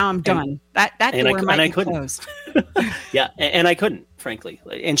 Right. And now I'm done. That door might be closed. Yeah. And I couldn't, frankly.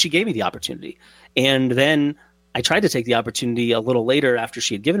 And she gave me the opportunity. And then I tried to take the opportunity a little later after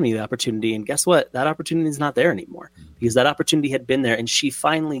she had given me the opportunity. And guess what? That opportunity is not there anymore, because that opportunity had been there and she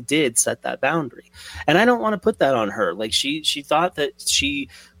finally did set that boundary. And I don't want to put that on her. Like she thought that she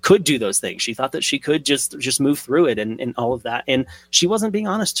could do those things. She thought that she could just move through it and all of that. And she wasn't being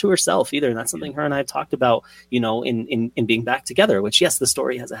honest to herself either. And that's something her and I have talked about, in being back together, which, yes, the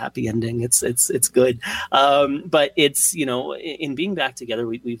story has a happy ending. It's good. But it's, in being back together,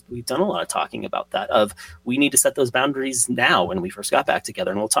 we've done a lot of talking about that, of we need to set those boundaries now when we first got back together.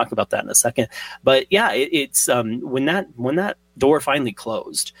 And we'll talk about that in a second. But yeah, it's when that door finally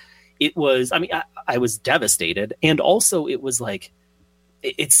closed, it was, I was devastated. And also it was like,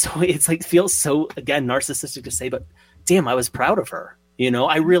 it's like, feels so, again, narcissistic to say, but damn, I was proud of her.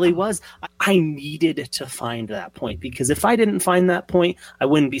 I really was. I needed to find that point, because if I didn't find that point, I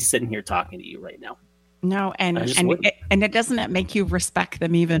wouldn't be sitting here talking to you right now. No, and it doesn't make you respect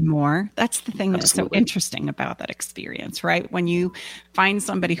them even more. That's the thing that's so interesting about that experience, right? When you find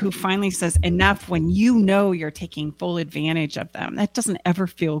somebody who finally says enough, when you're taking full advantage of them, that doesn't ever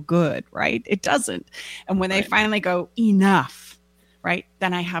feel good, right? It doesn't. And when they finally go enough, right,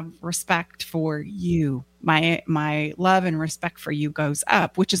 then I have respect for you. My love and respect for you goes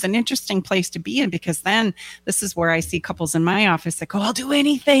up, which is an interesting place to be in, because then this is where I see couples in my office that go, I'll do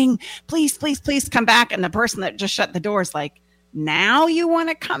anything. Please, please, please come back. And the person that just shut the door is like, now you want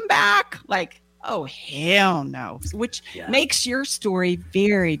to come back? Like, oh, hell no. Which makes your story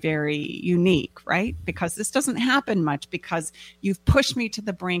very, very unique, right? Because this doesn't happen much, because you've pushed me to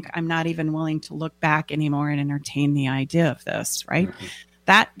the brink. I'm not even willing to look back anymore and entertain the idea of this, right? Mm-hmm.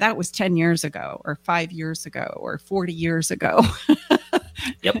 That was 10 years ago, or 5 years ago, or 40 years ago.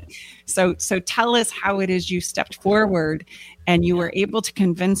 Yep. So tell us how it is you stepped forward and you were able to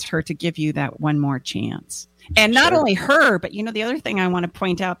convince her to give you that one more chance. And not only her, but the other thing I want to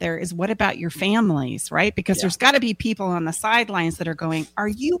point out there is, what about your families, right? Because there's got to be people on the sidelines that are going, are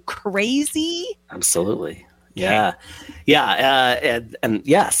you crazy? Absolutely. Yeah. And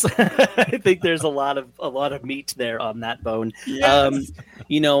yes, I think there's a lot of meat there on that bone. Yes.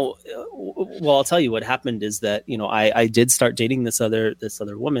 Well, I'll tell you what happened is that, I did start dating this other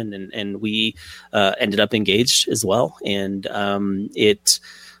woman, and we ended up engaged as well. And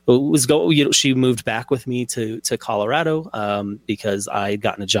she moved back with me to Colorado because I had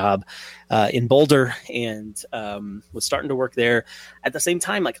gotten a job in Boulder and was starting to work there. At the same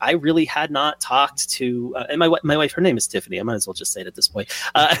time, like, I really had not talked to and my wife, her name is Tiffany. I might as well just say it at this point.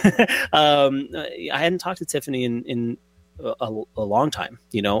 I hadn't talked to Tiffany in a long time,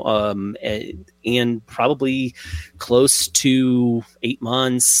 and probably close to 8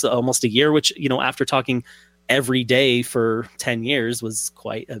 months, almost a year, which, after talking every day for 10 years was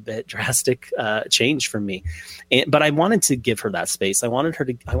quite a bit drastic change for me. But I wanted to give her that space. I wanted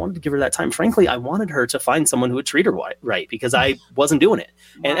to give her that time. Frankly, I wanted her to find someone who would treat her right, because I wasn't doing it.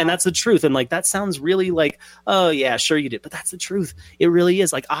 Wow. And that's the truth. And like, that sounds really like, oh yeah, sure you did. But that's the truth. It really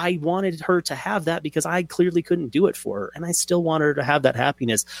is. Like, I wanted her to have that because I clearly couldn't do it for her. And I still wanted her to have that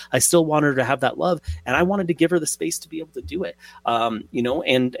happiness. I still wanted her to have that love. And I wanted to give her the space to be able to do it.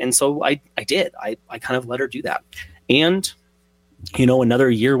 And so I did. I kind of let her do that. And, another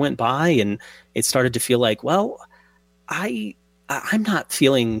year went by and it started to feel like, well, I'm not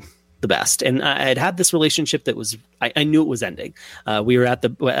feeling the best. And I had this relationship that was, I knew it was ending. We were at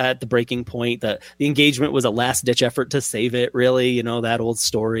the breaking point. The engagement was a last ditch effort to save it, really, that old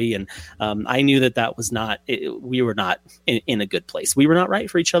story. And I knew that was not, we were not in a good place. We were not right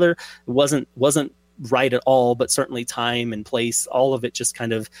for each other. It wasn't right at all, but certainly time and place, all of it just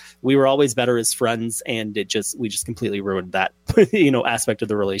kind of, we were always better as friends, and we just completely ruined that, aspect of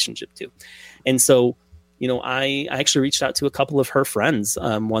the relationship too. And so, I actually reached out to a couple of her friends,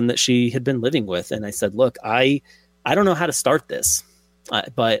 one that she had been living with. And I said, look, I don't know how to start this,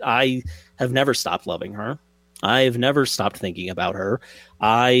 but I have never stopped loving her. I've never stopped thinking about her.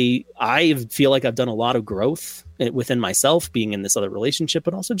 I feel like I've done a lot of growth within myself being in this other relationship,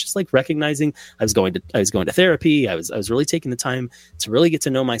 but also just like recognizing I was going to therapy. I was really taking the time to really get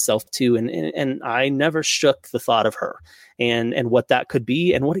to know myself too. And I never shook the thought of her and what that could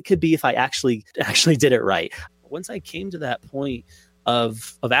be and what it could be if I actually did it right. Once I came to that point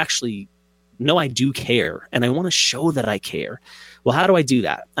of actually, no, I do care and I want to show that I care. Well, how do I do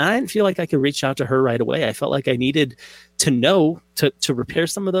that? I didn't feel like I could reach out to her right away. I felt like I needed to know to repair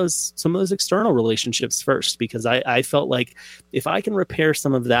some of those external relationships first, because I felt like if I can repair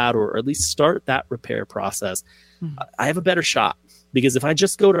some of that, or at least start that repair process, I have a better shot. Because if I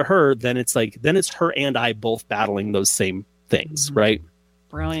just go to her, then it's her and I both battling those same things, right?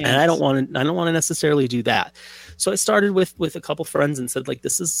 Brilliant. And I don't want to necessarily do that. So I started with a couple friends and said, like,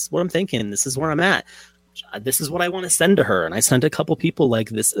 this is what I'm thinking. This is where I'm at. This is what I want to send to her. And I sent a couple people like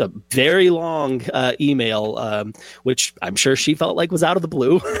this very long email, which I'm sure she felt like was out of the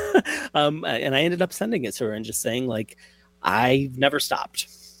blue. And I ended up sending it to her and just saying, like, I've never stopped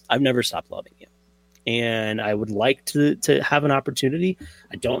loving you. And I would like to have an opportunity.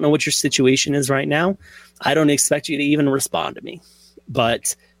 I don't know what your situation is right now. I don't expect you to even respond to me,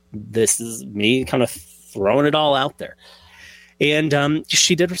 but this is me kind of throwing it all out there. And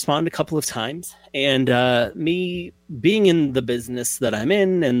she did respond a couple of times. And me being in the business that I'm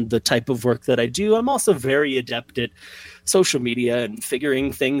in and the type of work that I do, I'm also very adept at social media and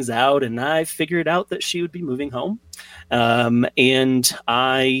figuring things out. And I figured out that she would be moving home. And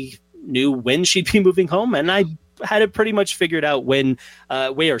I knew when she'd be moving home. And I had it pretty much figured out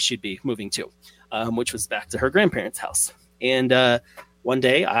where she'd be moving to, which was back to her grandparents' house. And one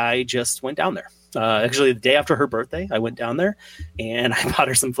day I just went down there. Actually, the day after her birthday, I went down there and I bought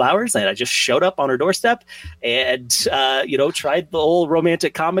her some flowers, and I just showed up on her doorstep and, tried the old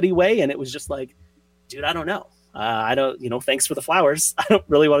romantic comedy way. And it was just like, dude, I don't know. I don't, thanks for the flowers. I don't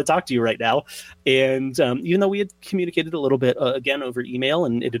really want to talk to you right now. And even though we had communicated a little bit, again, over email,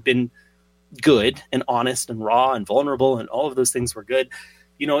 and it had been good and honest and raw and vulnerable, and all of those things were good,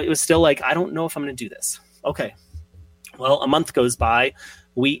 it was still like, I don't know if I'm going to do this. Okay. Well, a month goes by.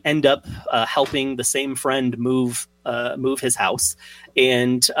 We end up helping the same friend move his house.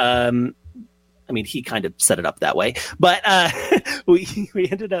 And he kind of set it up that way, but we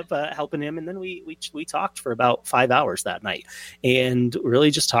ended up helping him. And then we talked for about 5 hours that night and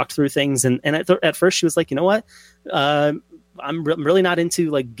really just talked through things. And at first she was like, you know what? I'm really not into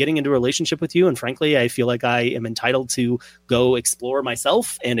like getting into a relationship with you. And frankly, I feel like I am entitled to go explore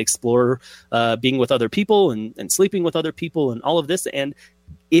myself and explore being with other people and sleeping with other people and all of this. And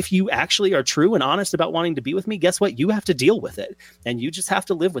if you actually are true and honest about wanting to be with me, guess what? You have to deal with it. And you just have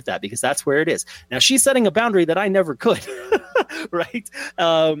to live with that, because that's where it is. Now, she's setting a boundary that I never could. Right.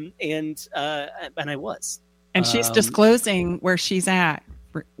 And I was. And she's disclosing where she's at,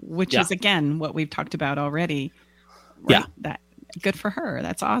 which is, again, what we've talked about already. Right? Yeah. That good for her.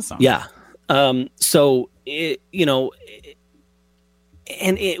 That's awesome. Yeah. So it, and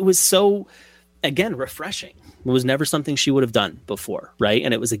it was so, again, refreshing. It was never something she would have done before. Right.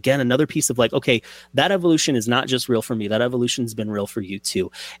 And it was, again, another piece of like, okay, that evolution is not just real for me. That evolution's been real for you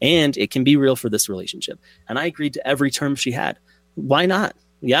too. And it can be real for this relationship. And I agreed to every term she had. Why not?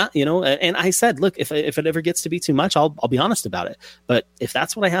 Yeah. And I said, look, if it ever gets to be too much, I'll be honest about it. But if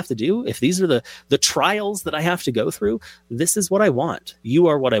that's what I have to do, if these are the trials that I have to go through, this is what I want. You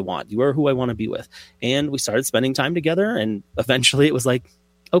are what I want. You are who I want to be with. And we started spending time together. And eventually it was like,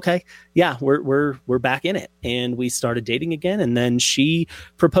 okay, yeah, we're back in it. And we started dating again. And then she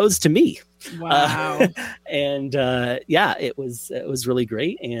proposed to me. Wow. It was really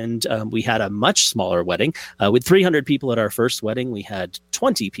great. And we had a much smaller wedding with 300 people at our first wedding. We had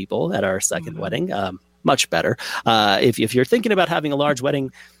 20 people at our second wedding. Much better. If you're thinking about having a large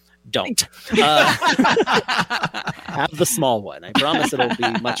wedding, don't have the small one. I promise it'll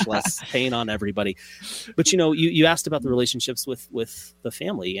be much less pain on everybody. But you asked about the relationships with the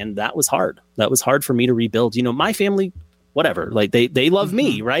family, and that was hard. That was hard for me to rebuild. My family, whatever, like they love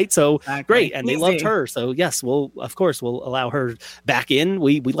me, right? So exactly. Great. And they loved her. So yes, we'll allow her back in.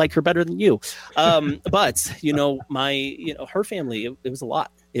 We like her better than you. But her family, it was a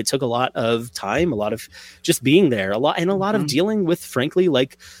lot. It took a lot of time, a lot of just being there, a lot of dealing with, frankly,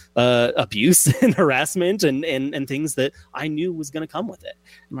 like abuse and harassment and things that I knew was going to come with it.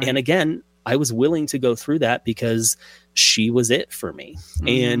 Right. And again, I was willing to go through that because she was it for me.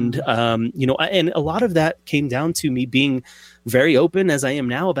 And, and a lot of that came down to me being very open as I am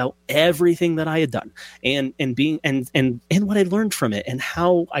now about everything that I had done and being, and what I learned from it and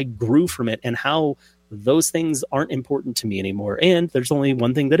how I grew from it and how those things aren't important to me anymore. And there's only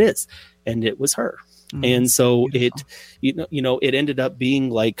one thing that is, and it was her. And so beautiful. It ended up being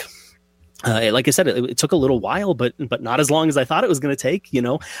like I said, it took a little while, but not as long as I thought it was going to take,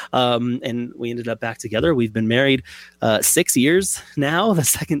 and we ended up back together. We've been married 6 years now, the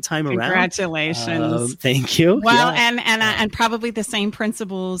second time around. Congratulations. Thank you. Well, yeah. and probably the same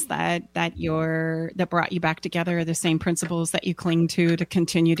principles that brought you back together are the same principles that you cling to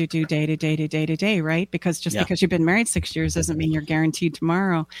continue to do day to day, right? Because because you've been married 6 years doesn't mean you're guaranteed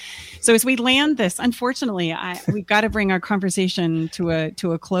tomorrow. So as we land this, unfortunately, we've got to bring our conversation to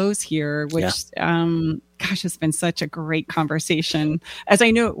a close here. Which, it's been such a great conversation, as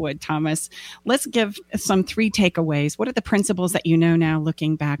I knew it would, Thomas. Let's give some 3 takeaways. What are the principles that you know now,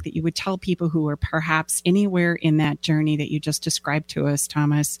 looking back, that you would tell people who are perhaps anywhere in that journey that you just described to us,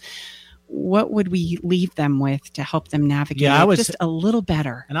 Thomas? What would we leave them with to help them navigate just a little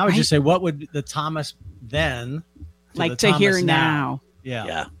better? And I would just say, what would the Thomas then like to hear now?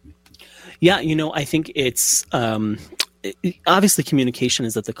 Yeah. I think it's obviously communication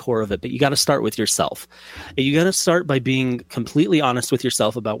is at the core of it, but you got to start with yourself. You got to start by being completely honest with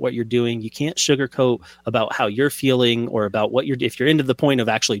yourself about what you're doing. You can't sugarcoat about how you're feeling or about if you're into the point of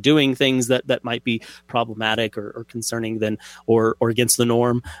actually doing things that might be problematic or concerning, then or against the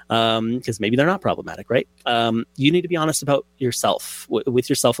norm, because maybe they're not problematic, right? You need to be honest about yourself, with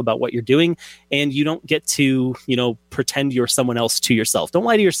yourself about what you're doing, and you don't get to pretend you're someone else to yourself. Don't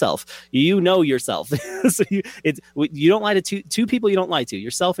lie to yourself. You know yourself. So you don't lie to two people you don't lie to,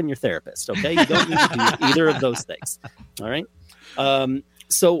 yourself and your therapist. Okay. You don't need to do either of those things. All right.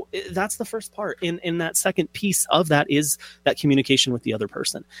 So that's the first part. And that second piece of that is that communication with the other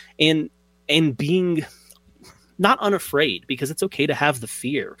person and being not unafraid, because it's okay to have the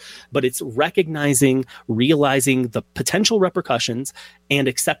fear, but it's realizing the potential repercussions and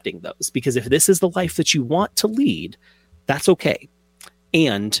accepting those. Because if this is the life that you want to lead, that's okay.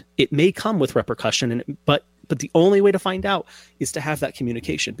 And it may come with repercussion, but the only way to find out is to have that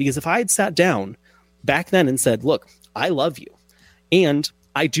communication. Because if I had sat down back then and said, look, I love you and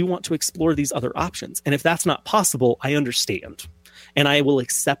I do want to explore these other options, and if that's not possible, I understand. And I will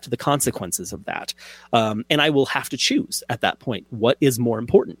accept the consequences of that. And I will have to choose at that point what is more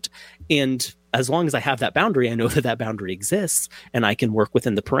important. And as long as I have that boundary, I know that boundary exists and I can work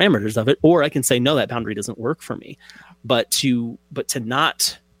within the parameters of it, or I can say, no, that boundary doesn't work for me. But to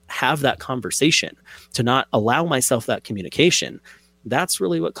not have that conversation, to not allow myself that communication, that's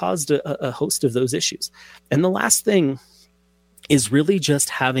really what caused a host of those issues. And the last thing is really just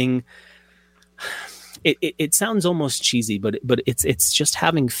having, it sounds almost cheesy, but it's just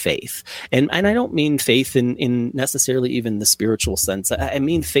having faith. And I don't mean faith in necessarily even the spiritual sense. I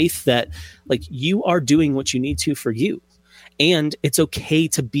mean faith that like you are doing what you need to for you. And it's okay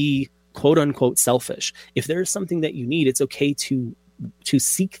to be quote unquote selfish. If there's something that you need, it's okay to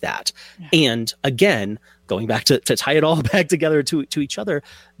seek that. Yeah. And again, going back to tie it all back together to each other,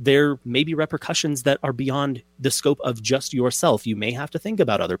 there may be repercussions that are beyond the scope of just yourself. You may have to think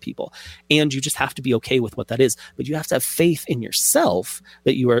about other people, and you just have to be okay with what that is. But you have to have faith in yourself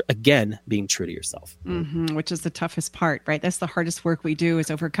that you are, again, being true to yourself. Mm-hmm, which is the toughest part, right? That's the hardest work we do,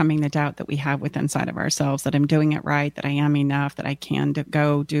 is overcoming the doubt that we have within inside of ourselves, that I'm doing it right, that I am enough, that I can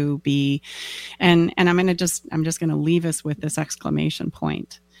go, do, be. And I'm just going to leave us with this exclamation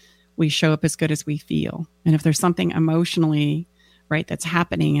point. We show up as good as we feel. And if there's something emotionally, right, that's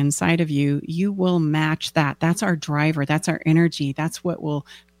happening inside of you, you will match that. That's our driver. That's our energy. That's what will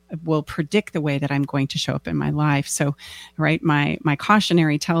predict the way that I'm going to show up in my life. So, right, my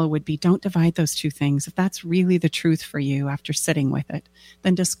cautionary tale would be, don't divide those two things. If that's really the truth for you after sitting with it,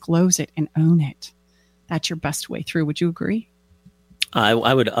 then disclose it and own it. That's your best way through. Would you agree? I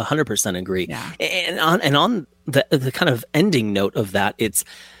would 100% agree. Yeah. And on the kind of ending note of that,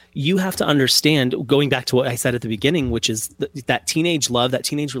 you have to understand, going back to what I said at the beginning, which is that teenage love, that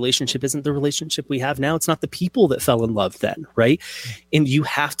teenage relationship isn't the relationship we have now. It's not the people that fell in love then, right? And you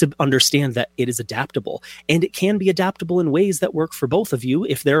have to understand that it is adaptable, and it can be adaptable in ways that work for both of you.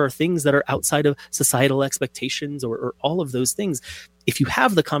 If there are things that are outside of societal expectations or all of those things, if you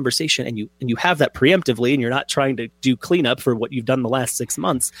have the conversation and you have that preemptively, and you're not trying to do cleanup for what you've done the last 6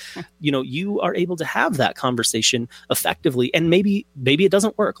 months, you are able to have that conversation effectively. And maybe it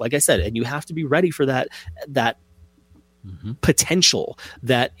doesn't work, like I said, and you have to be ready for that potential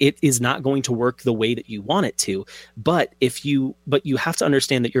that it is not going to work the way that you want it to. But you have to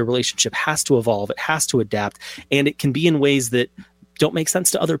understand that your relationship has to evolve. It has to adapt, and it can be in ways that don't make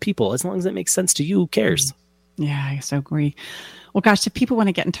sense to other people. As long as it makes sense to you, who cares? Yeah, I so agree. Well, gosh, if people want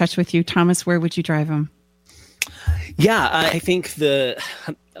to get in touch with you, Thomas, where would you drive them? Yeah, I think the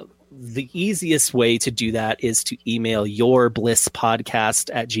easiest way to do that is to email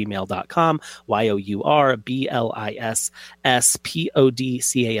yourblisspodcast@gmail.com,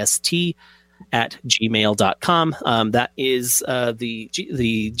 yourblisspodcast @gmail.com. That is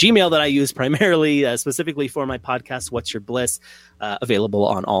the Gmail that I use primarily, specifically for my podcast, What's Your Bliss, available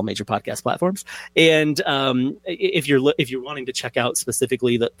on all major podcast platforms. And if you're wanting to check out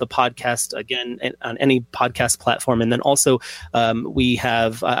specifically the podcast, again, on any podcast platform, and then also we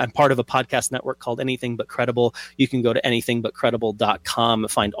have I'm part of a podcast network called Anything But Credible. You can go to anythingbutcredible.com,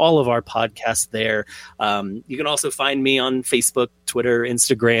 find all of our podcasts there. You can also find me on Facebook, Twitter,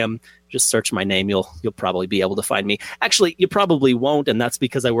 Instagram. Just search my name. You'll probably be able to find me. Actually, you probably won't, and that's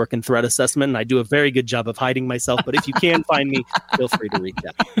because I work in threat assessment and I do a very good job of hiding myself. But if you can find me, feel free to reach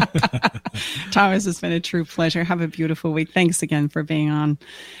out. Thomas, it's been a true pleasure. Have a beautiful week. Thanks again for being on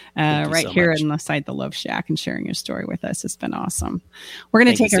right so here inside the Love Shack and sharing your story with us. It's been awesome. We're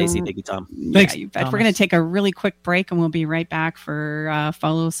going to take Stacey. Thank you, Tom. Thanks, you bet. We're going to take a really quick break, and we'll be right back for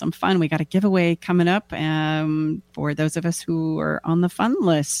Follow Some Fun. We got a giveaway coming up for those of us who are on the fun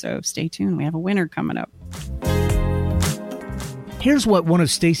list. So stay tuned. We have a winner coming up. Here's what one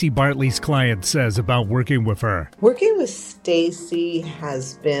of Stacey Bartley's clients says about working with her. Working with Stacey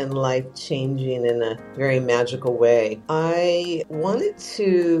has been life-changing in a very magical way. I wanted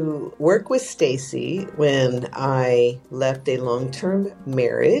to work with Stacey when I left a long-term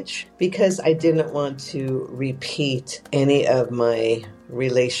marriage because I didn't want to repeat any of my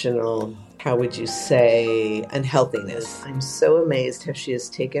relational, how would you say, unhealthiness. I'm so amazed how she has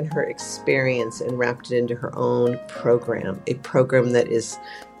taken her experience and wrapped it into her own program, a program that is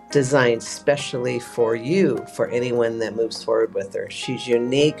designed specially for you, for anyone that moves forward with her. She's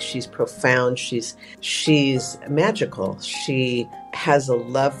unique, she's profound, she's magical. She has a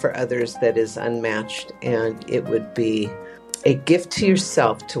love for others that is unmatched, and it would be a gift to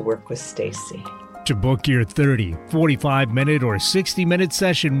yourself to work with Stacey. To book your 30, 45-minute, or 60-minute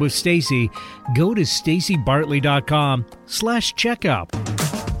session with Stacey, go to staceybartley.com/checkup.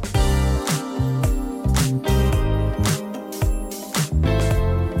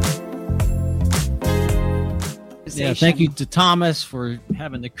 Yeah, thank you to Thomas for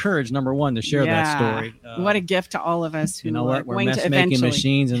having the courage, number one, to share that story. What a gift to all of us who are we're going to mess-making eventually...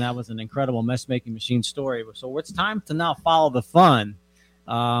 machines, and that was an incredible mess-making machine story. So it's time to now follow the fun.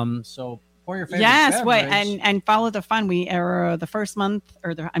 So pour your favorite beverage. and follow the fun. We are the first month,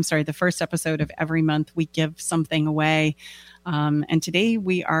 the first episode of every month, we give something away. And today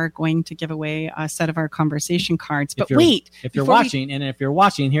we are going to give away a set of our conversation cards. But if you're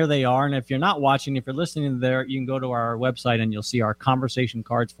watching, here they are. And if you're not watching, if you're listening there, you can go to our website and you'll see our conversation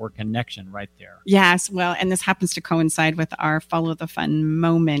cards for connection right there. Yes. Well, and this happens to coincide with our Follow the Fun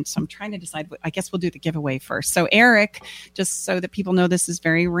moment. So I'm trying to decide, I guess we'll do the giveaway first. So Eric, just so that people know this is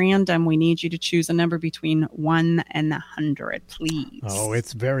very random, we need you to choose a number between 1 and 100, please. Oh,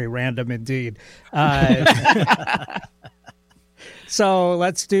 it's very random indeed. So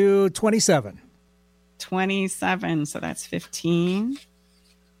let's do 27. 27. So that's 15.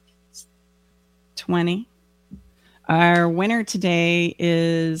 20. Our winner today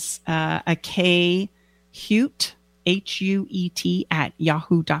is a K Huet, HUET at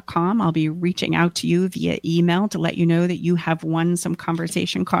yahoo.com. I'll be reaching out to you via email to let you know that you have won some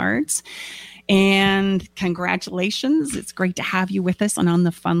conversation cards. And congratulations. It's great to have you with us and on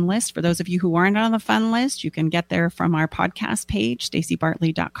the fun list. For those of you who aren't on the fun list, you can get there from our podcast page,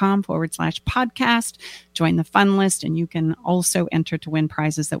 staceybartley.com/podcast. Join the fun list, and you can also enter to win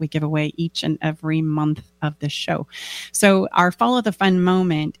prizes that we give away each and every month of the show. So our Follow the Fun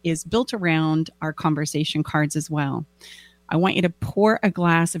moment is built around our conversation cards as well. I want you to pour a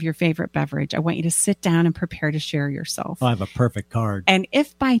glass of your favorite beverage. I want you to sit down and prepare to share yourself. I have a perfect card. And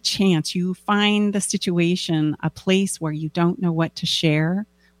if by chance you find the situation a place where you don't know what to share,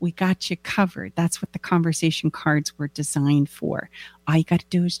 we got you covered. That's what the conversation cards were designed for. All you got to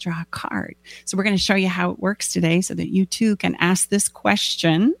do is draw a card. So we're going to show you how it works today so that you too can ask this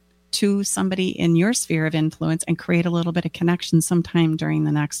question to somebody in your sphere of influence and create a little bit of connection sometime during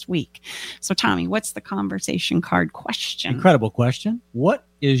the next week. So Tommy, what's the conversation card question? Incredible question. What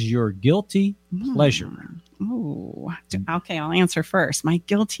is your guilty pleasure? Okay, I'll answer first. My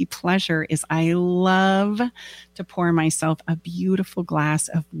guilty pleasure is I love to pour myself a beautiful glass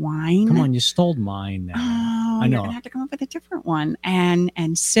of wine. Come on, you stole mine now. Oh, I know. You're gonna have to come up with a different one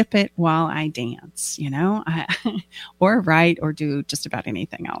and sip it while I dance, or write or do just about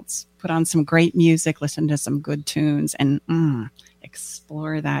anything else. Put on some great music, listen to some good tunes, and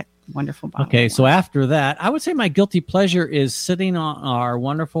explore that wonderful bottle. Okay, so after that, I would say my guilty pleasure is sitting on our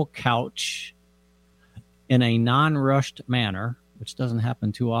wonderful couch in a non-rushed manner, which doesn't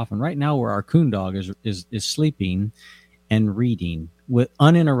happen too often. Right now, where our coon dog is sleeping and reading with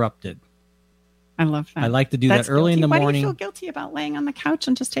uninterrupted. I love that. I like to do that early in the morning. Why do you feel guilty about laying on the couch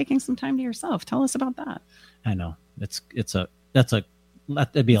and just taking some time to yourself? Tell us about that. I know that'd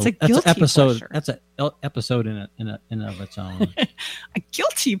be an episode. Pleasure. That's an episode in and of its own. A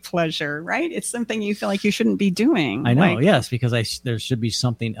guilty pleasure, right? It's something you feel like you shouldn't be doing. I know, yes, because there should be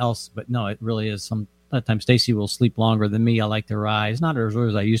something else, but no, it really is some. A lot of times Stacy will sleep longer than me. I like to rise, not as early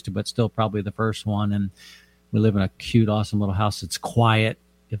as I used to, but still probably the first one. And we live in a cute, awesome little house. It's quiet.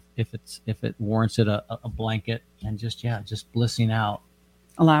 If it warrants it, a blanket, and just blissing out.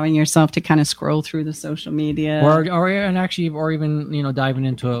 Allowing yourself to kind of scroll through the social media, or even diving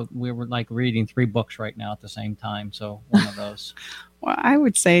into we were like reading 3 books right now at the same time. So one of those. Well, I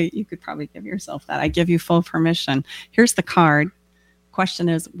would say you could probably give yourself that. I give you full permission. Here's the card. Question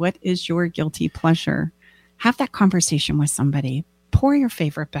is, what is your guilty pleasure? Have that conversation with somebody. Pour your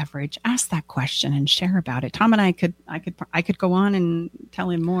favorite beverage. Ask that question and share about it. Tom and I could go on and tell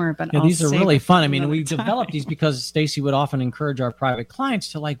him more, but these are really fun. I mean, we developed these because Stacy would often encourage our private clients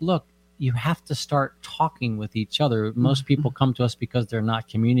to look, you have to start talking with each other. Most people come to us because they're not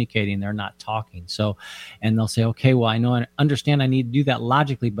communicating, they're not talking. So, and they'll say, okay, well, I understand I need to do that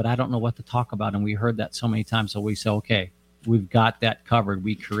logically, but I don't know what to talk about. And we heard that so many times. So we say, okay, we've got that covered.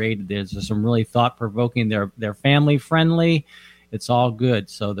 We created this. There's some really thought-provoking. They're family-friendly. It's all good.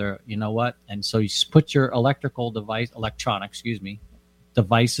 So you know what? And so you put your electronic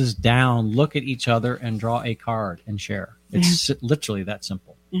devices down, look at each other, and draw a card and share. It's literally that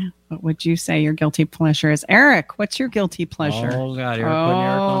simple. Yeah. What would you say your guilty pleasure is? Eric, what's your guilty pleasure? Oh, God. You're putting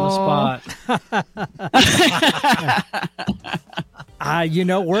Eric on the spot.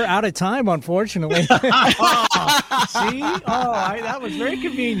 We're out of time, unfortunately. See? That was very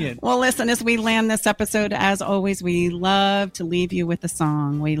convenient. Well, listen, as we land this episode, as always, we love to leave you with a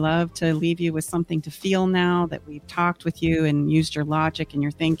song. We love to leave you with something to feel now that we've talked with you and used your logic and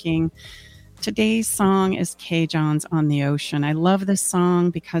your thinking. Today's song is Kay Johns, On the Ocean. I love this song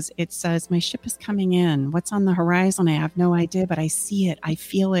because it says, my ship is coming in. What's on the horizon? I have no idea, but I see it. I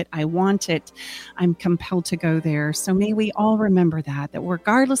feel it. I want it. I'm compelled to go there. So may we all remember that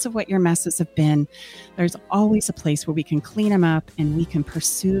regardless of what your messes have been, there's always a place where we can clean them up and we can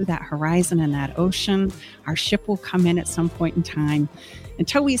pursue that horizon and that ocean. Our ship will come in at some point in time.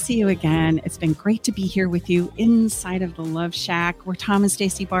 Until we see you again, it's been great to be here with you inside of the Love Shack. We're Tom and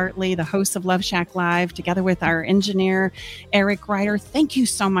Stacy Bartley, the hosts of Love Shack Live, together with our engineer, Eric Ryder. Thank you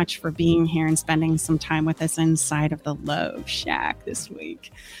so much for being here and spending some time with us inside of the Love Shack this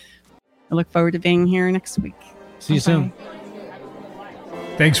week. I look forward to being here next week. See you soon.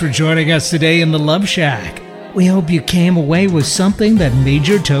 Thanks for joining us today in the Love Shack. We hope you came away with something that made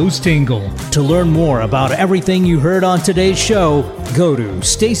your toes tingle. To learn more about everything you heard on today's show, go to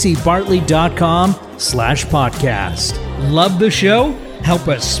stacybartley.com/podcast. Love the show? Help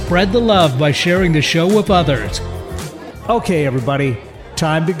us spread the love by sharing the show with others. Okay, everybody,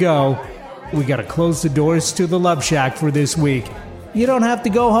 time to go. We got to close the doors to the Love Shack for this week. You don't have to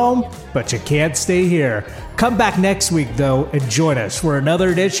go home, but you can't stay here. Come back next week, though, and join us for another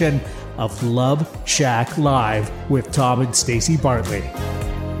edition of Love Shack Live with Tom and Stacy Bartley.